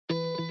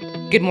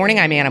Good morning,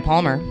 I'm Anna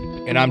Palmer.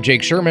 And I'm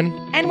Jake Sherman.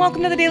 And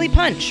welcome to the Daily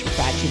Punch,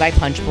 brought to you by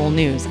Punchbowl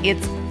News.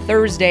 It's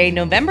Thursday,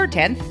 November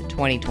 10th,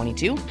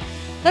 2022.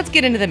 Let's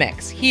get into the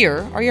mix.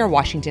 Here are your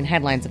Washington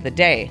headlines of the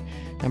day.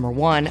 Number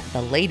 1,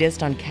 the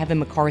latest on Kevin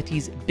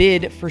McCarthy's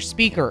bid for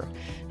Speaker.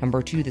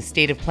 Number 2, the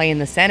state of play in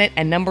the Senate.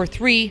 And number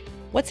 3,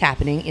 what's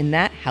happening in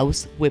that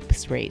House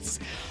whips race.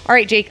 All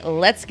right, Jake,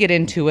 let's get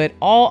into it.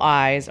 All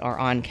eyes are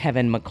on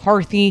Kevin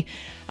McCarthy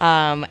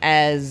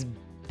as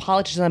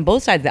politicians on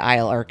both sides of the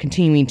aisle are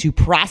continuing to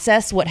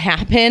process what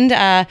happened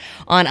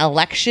on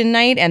election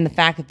night and the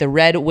fact that the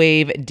red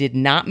wave did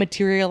not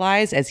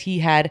materialize as he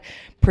had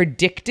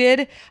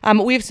predicted.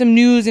 We have some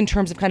news in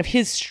terms of kind of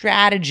his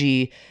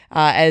strategy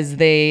as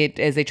they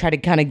try to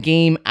kind of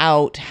game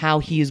out how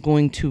he is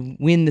going to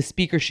win the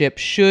speakership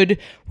should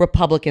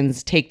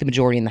Republicans take the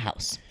majority in the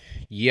House.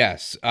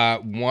 Yes.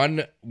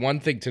 One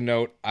thing to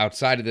note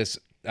outside of this,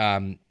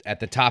 at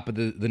the top of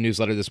the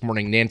newsletter this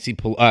morning,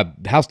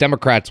 House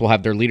Democrats will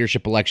have their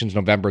leadership elections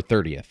November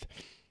 30th.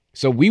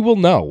 So we will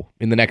know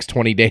in the next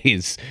 20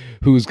 days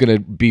who's going to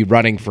be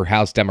running for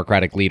House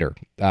Democratic leader.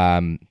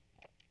 That's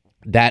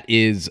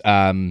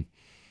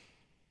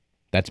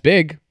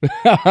big.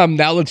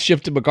 Now let's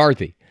shift to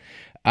McCarthy.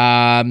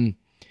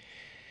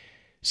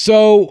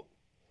 So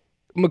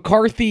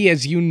McCarthy,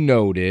 as you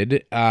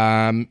noted,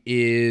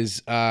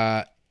 is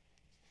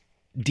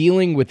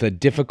dealing with a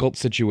difficult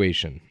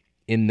situation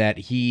in that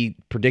he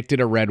predicted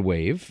a red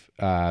wave,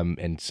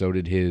 and so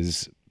did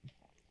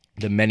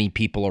the many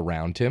people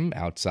around him,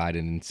 outside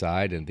and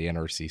inside, and the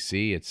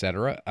NRCC, et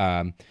cetera.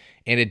 And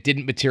it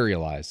didn't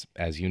materialize,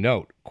 as you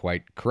note,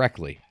 quite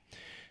correctly.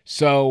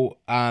 So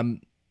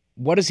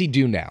what does he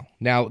do now?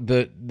 Now,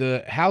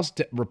 the House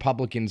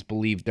Republicans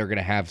believe they're going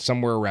to have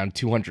somewhere around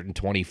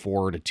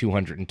 224 to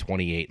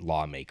 228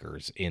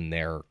 lawmakers in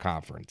their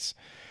conference.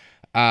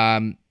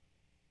 That's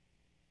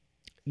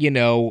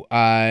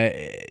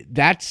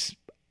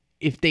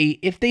if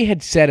they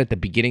had said at the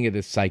beginning of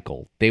this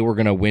cycle they were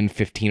going to win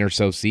 15 or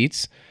so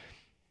seats,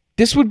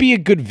 this would be a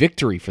good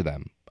victory for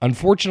them.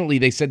 Unfortunately,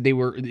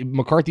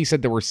 McCarthy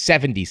said there were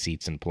 70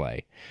 seats in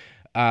play.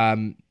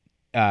 So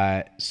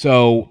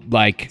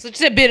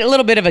just a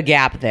little bit of a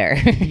gap there.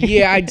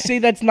 Yeah, I'd say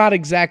that's not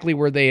exactly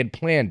where they had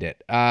planned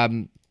it.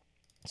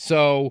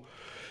 So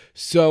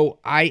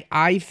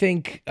I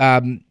think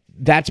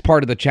that's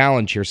part of the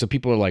challenge here. So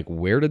people are like,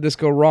 where did this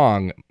go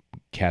wrong,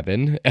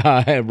 Kevin?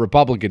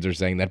 Republicans are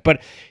saying that.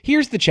 But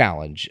here's the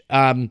challenge.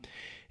 And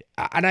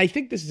I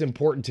think this is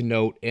important to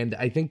note. And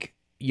I think,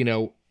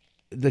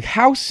 the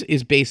House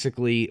is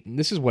basically,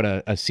 this is what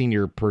a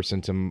senior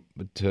person to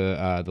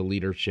the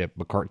leadership,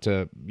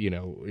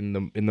 in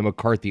the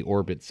McCarthy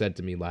orbit said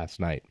to me last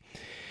night.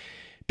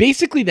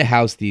 Basically, the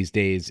House these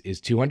days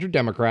is 200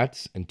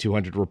 Democrats and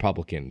 200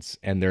 Republicans,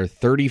 and there are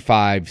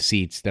 35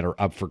 seats that are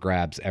up for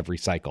grabs every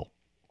cycle.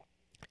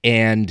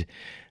 And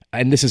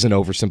this is an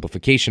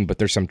oversimplification, but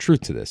there's some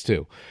truth to this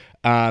too.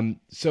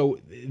 So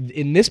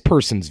in this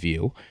person's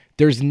view,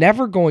 there's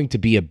never going to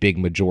be a big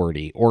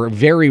majority, or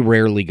very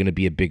rarely going to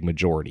be a big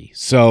majority.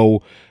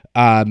 So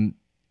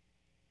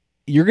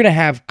you're going to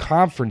have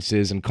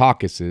conferences and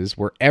caucuses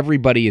where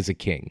everybody is a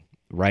king,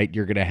 right?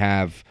 You're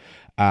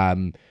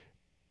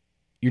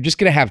just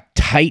going to have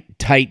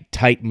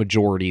tight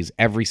majorities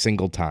every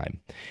single time.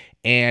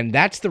 And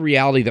that's the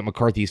reality that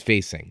McCarthy's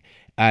facing.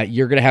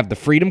 You're going to have the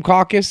Freedom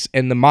Caucus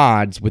and the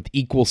mods with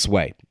equal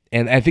sway.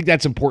 And I think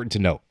that's important to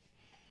note.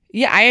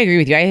 Yeah, I agree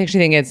with you. I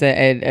actually think it's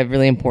a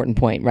really important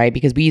point, right?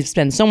 Because we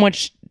spend so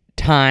much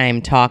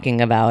time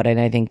talking about and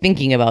I think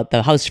thinking about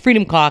the House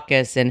Freedom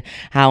Caucus and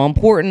how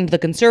important the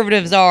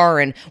conservatives are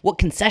and what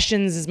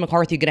concessions is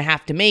McCarthy going to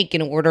have to make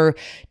in order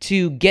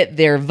to get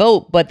their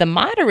vote. But the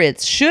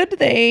moderates, should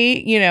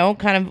they,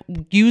 kind of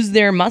use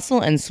their muscle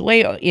and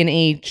sway in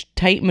a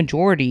tight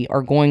majority,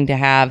 are going to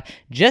have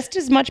just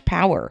as much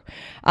power.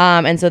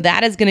 And so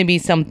that is going to be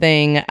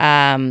something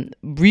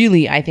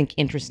really, I think,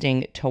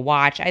 interesting to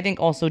watch. I think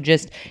also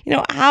just,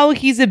 how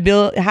he's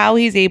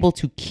able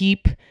to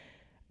keep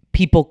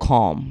people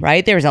calm,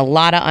 right? There's a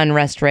lot of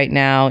unrest right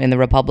now in the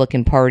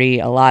Republican Party,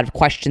 a lot of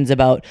questions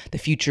about the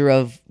future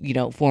of,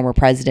 former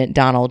President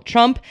Donald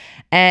Trump.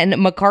 And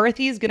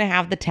McCarthy is going to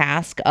have the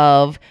task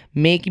of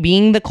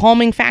being the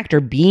calming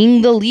factor,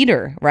 being the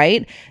leader,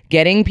 right?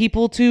 Getting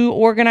people to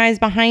organize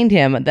behind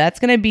him. This is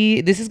going to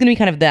be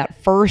kind of that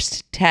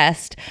first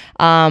test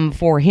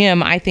for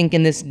him, I think,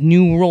 in this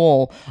new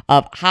role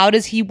of how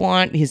does he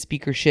want his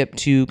speakership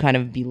to kind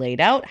of be laid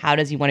out? How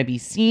does he want to be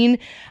seen?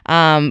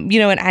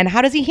 And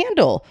how does he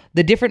handle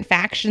the different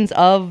factions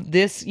of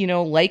this,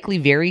 likely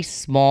very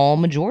small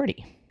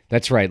majority?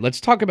 That's right. Let's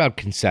talk about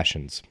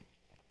concessions.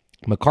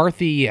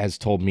 McCarthy has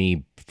told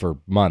me for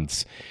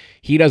months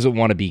he doesn't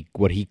want to be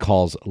what he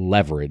calls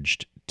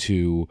leveraged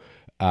to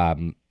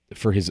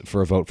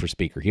for a vote for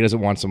speaker. He doesn't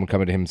want someone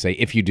coming to him and say,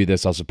 if you do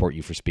this, I'll support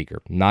you for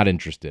speaker. Not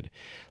interested.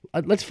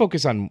 Let's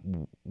focus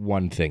on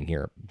one thing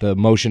here, the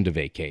motion to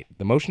vacate.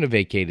 The motion to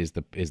vacate is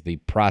the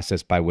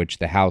process by which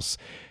the House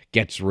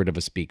gets rid of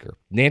a speaker.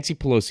 Nancy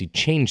Pelosi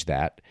changed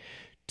that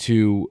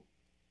to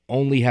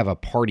only have a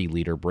party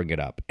leader bring it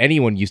up.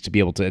 Anyone used to be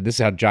able to. This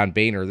is how John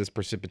Boehner, this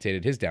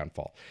precipitated his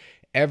downfall.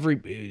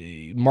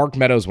 Mark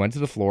Meadows went to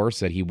the floor,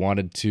 said he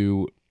wanted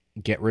to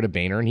get rid of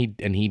Boehner,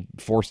 and he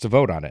forced a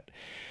vote on it.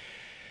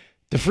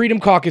 The Freedom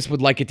Caucus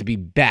would like it to be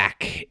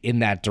back in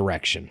that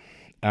direction.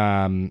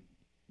 That's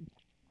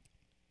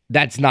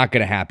not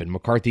going to happen.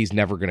 McCarthy's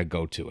never going to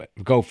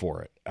go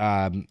for it.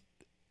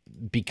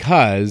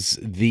 Because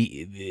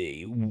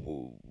why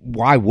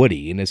would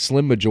he? In a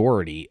slim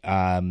majority,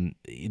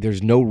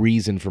 there's no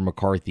reason for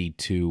McCarthy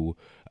to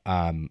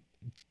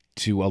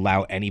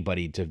allow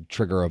anybody to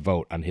trigger a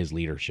vote on his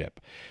leadership.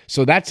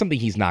 So that's something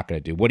he's not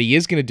going to do. What he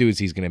is going to do is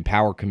he's going to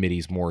empower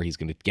committees more. He's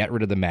going to get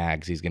rid of the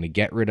MAGs. He's going to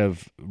get rid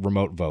of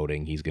remote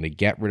voting. He's going to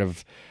get rid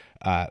of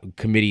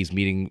committees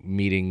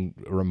meeting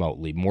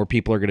remotely. More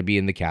people are going to be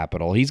in the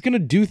Capitol. He's going to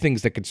do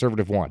things that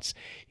conservatives want.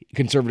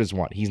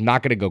 He's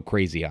not going to go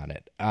crazy on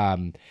it.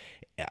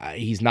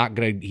 He's not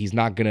going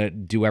to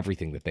do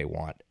everything that they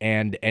want.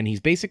 And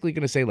he's basically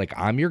going to say, like,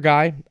 I'm your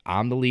guy.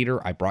 I'm the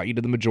leader. I brought you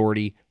to the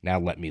majority. Now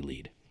let me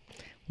lead.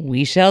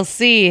 We shall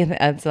see.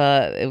 That's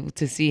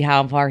to see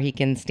how far he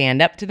can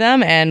stand up to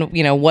them, and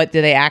what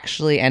do they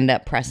actually end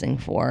up pressing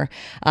for.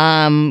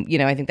 I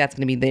think that's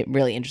going to be the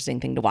really interesting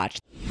thing to watch.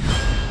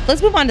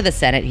 Let's move on to the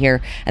Senate here,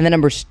 and the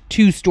number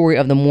 2 story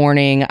of the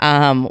morning.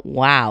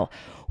 Wow.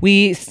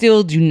 We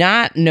still do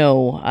not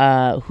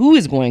know who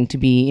is going to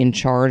be in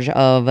charge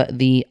of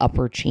the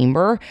upper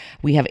chamber.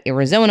 We have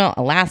Arizona,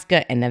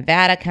 Alaska, and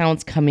Nevada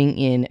counts coming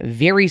in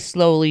very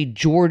slowly.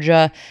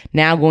 Georgia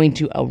now going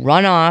to a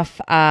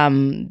runoff.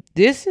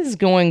 This is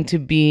going to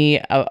be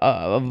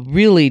a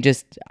really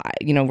just,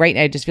 right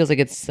now it just feels like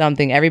it's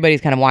something everybody's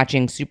kind of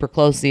watching super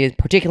closely,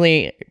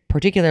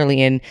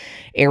 particularly in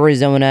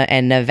Arizona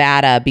and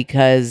Nevada,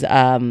 because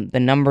the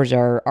numbers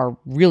are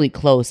really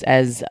close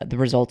as the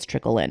results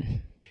trickle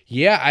in.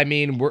 Yeah, I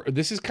mean,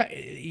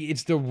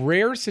 it's the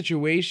rare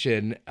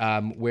situation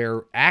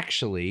where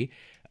actually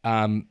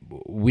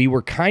we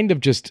were kind of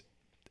just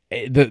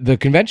the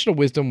conventional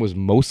wisdom was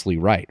mostly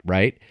right?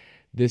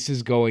 This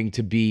is going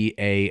to be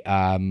it's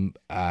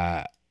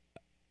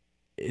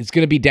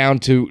going to be down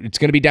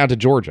to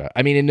Georgia.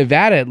 I mean, in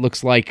Nevada, it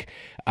looks like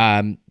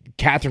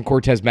Catherine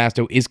Cortez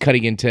Masto is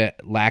cutting into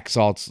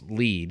Laxalt's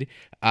lead.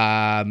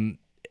 And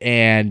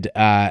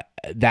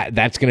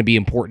that's going to be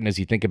important as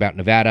you think about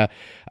Nevada.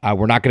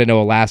 We're not going to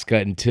know Alaska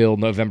until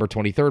November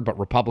 23rd, but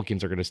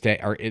Republicans are going to stay.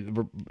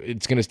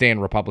 It's going to stay in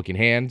Republican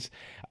hands.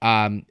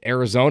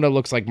 Arizona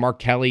looks like Mark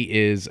Kelly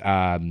is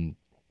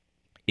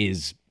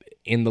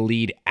in the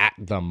lead at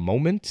the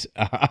moment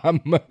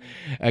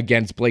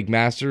against Blake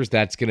Masters.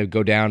 That's going to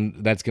go down.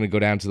 That's going to go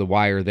down to the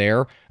wire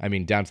there. I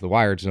mean, down to the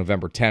wire. It's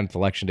November 10th.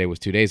 Election day was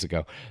 2 days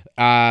ago.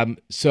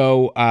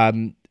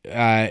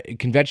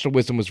 Conventional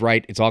wisdom was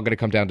right. It's all going to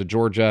come down to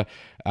Georgia.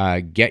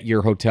 Get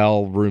your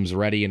hotel rooms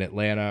ready in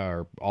Atlanta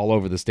or all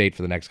over the state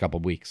for the next couple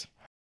of weeks.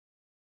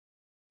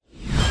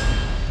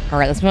 All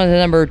right, let's move on to the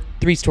number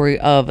 3 story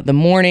of the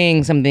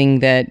morning, something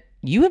that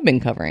you have been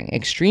covering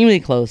extremely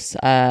close,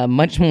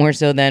 much more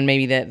so than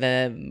maybe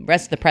the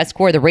rest of the press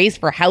corps. The race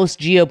for House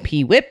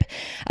GOP whip.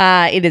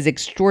 It is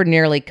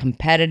extraordinarily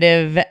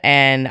competitive,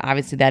 and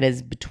obviously that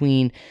is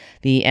between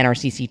the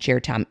NRCC chair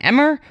Tom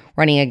Emmer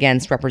running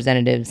against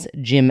Representatives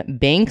Jim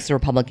Banks, the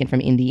Republican from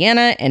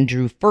Indiana, and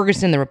Drew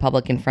Ferguson, the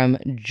Republican from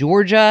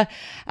Georgia.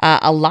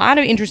 A lot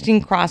of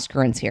interesting cross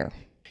currents here.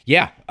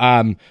 Yeah.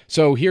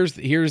 So here's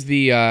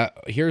the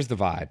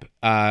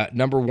vibe.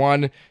 Number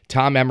one,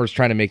 Tom Emmer's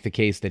trying to make the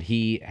case that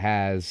he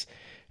has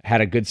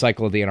had a good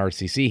cycle at the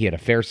NRCC. He had a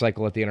fair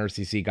cycle at the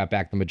NRCC, got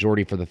back the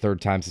majority for the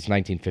third time since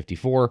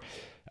 1954.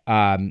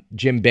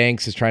 Jim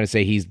Banks is trying to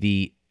say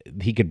he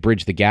could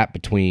bridge the gap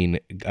between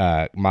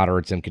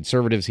moderates and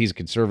conservatives. He's a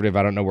conservative.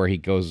 I don't know where he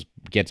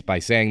gets by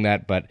saying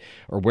that,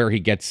 or where he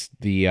gets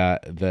the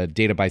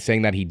data by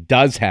saying that. He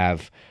does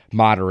have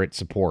moderate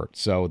support,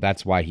 so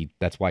that's why he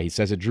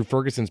says it. Drew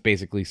Ferguson's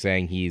basically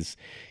saying he's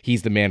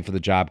the man for the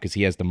job because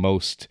he has the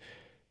most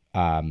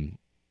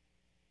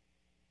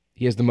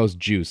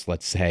juice,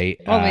 let's say.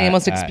 The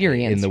most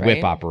experience in the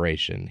whip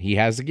operation. He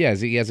has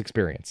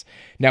experience.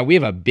 Now we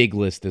have a big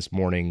list this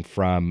morning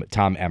from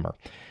Tom Emmer.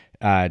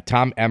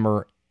 Tom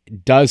Emmer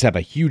does have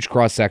a huge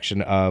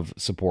cross-section of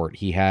support.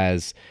 He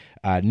has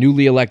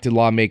newly elected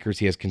lawmakers.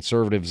 He has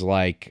conservatives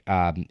like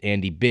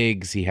Andy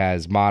Biggs. He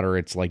has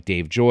moderates like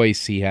Dave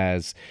Joyce. He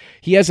has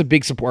a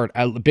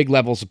big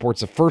level of support.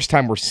 It's the first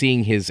time we're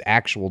seeing his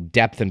actual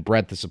depth and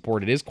breadth of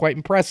support. It is quite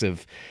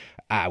impressive.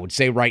 I would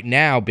say right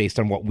now, based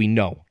on what we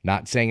know,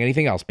 not saying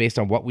anything else, based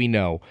on what we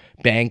know,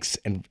 Banks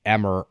and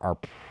Emmer are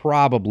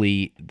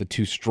probably the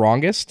two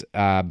strongest.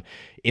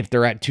 If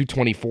they're at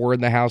 224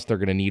 in the House, they're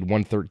going to need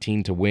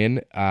 113 to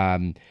win.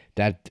 I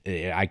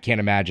can't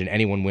imagine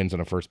anyone wins on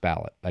a first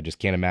ballot. I just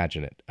can't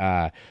imagine it.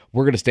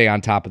 We're going to stay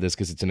on top of this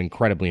because it's an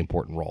incredibly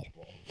important role.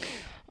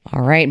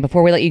 All right,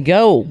 before we let you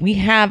go, we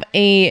have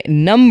a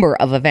number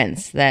of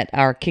events that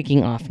are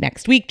kicking off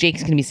next week. Jake's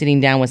going to be sitting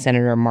down with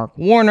Senator Mark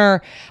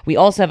Warner. We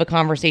also have a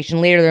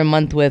conversation later in the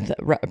month with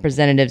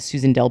Representative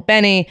Susan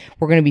DelBene.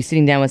 We're going to be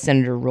sitting down with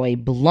Senator Roy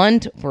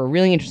Blunt for a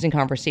really interesting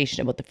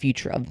conversation about the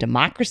future of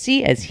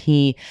democracy as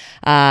he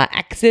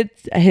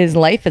exits his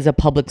life as a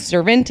public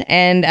servant.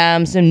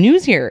 And some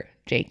news here.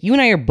 Jake, you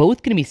and I are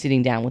both going to be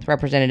sitting down with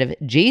Representative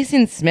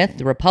Jason Smith,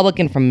 the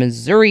Republican from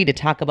Missouri, to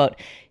talk about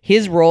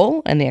his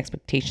role and the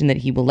expectation that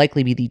he will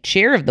likely be the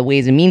chair of the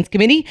Ways and Means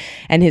Committee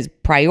and his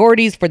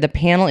priorities for the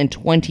panel in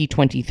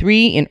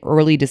 2023 in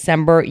early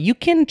December. You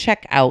can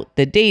check out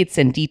the dates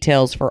and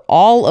details for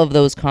all of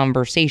those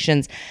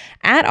conversations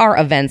at our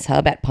events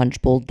hub at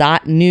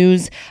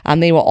punchbowl.news.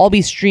 They will all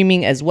be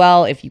streaming as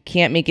well if you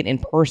can't make it in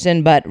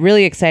person, but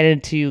really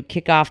excited to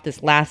kick off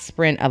this last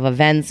sprint of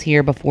events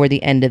here before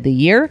the end of the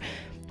year.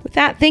 With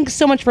that, thanks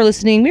so much for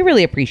listening. We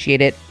really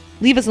appreciate it.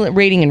 Leave us a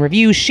rating and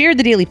review. Share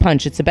the Daily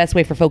Punch. It's the best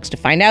way for folks to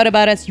find out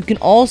about us. You can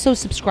also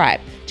subscribe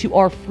to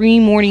our free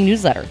morning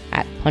newsletter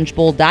at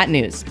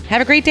punchbowl.news.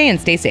 Have a great day and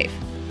stay safe.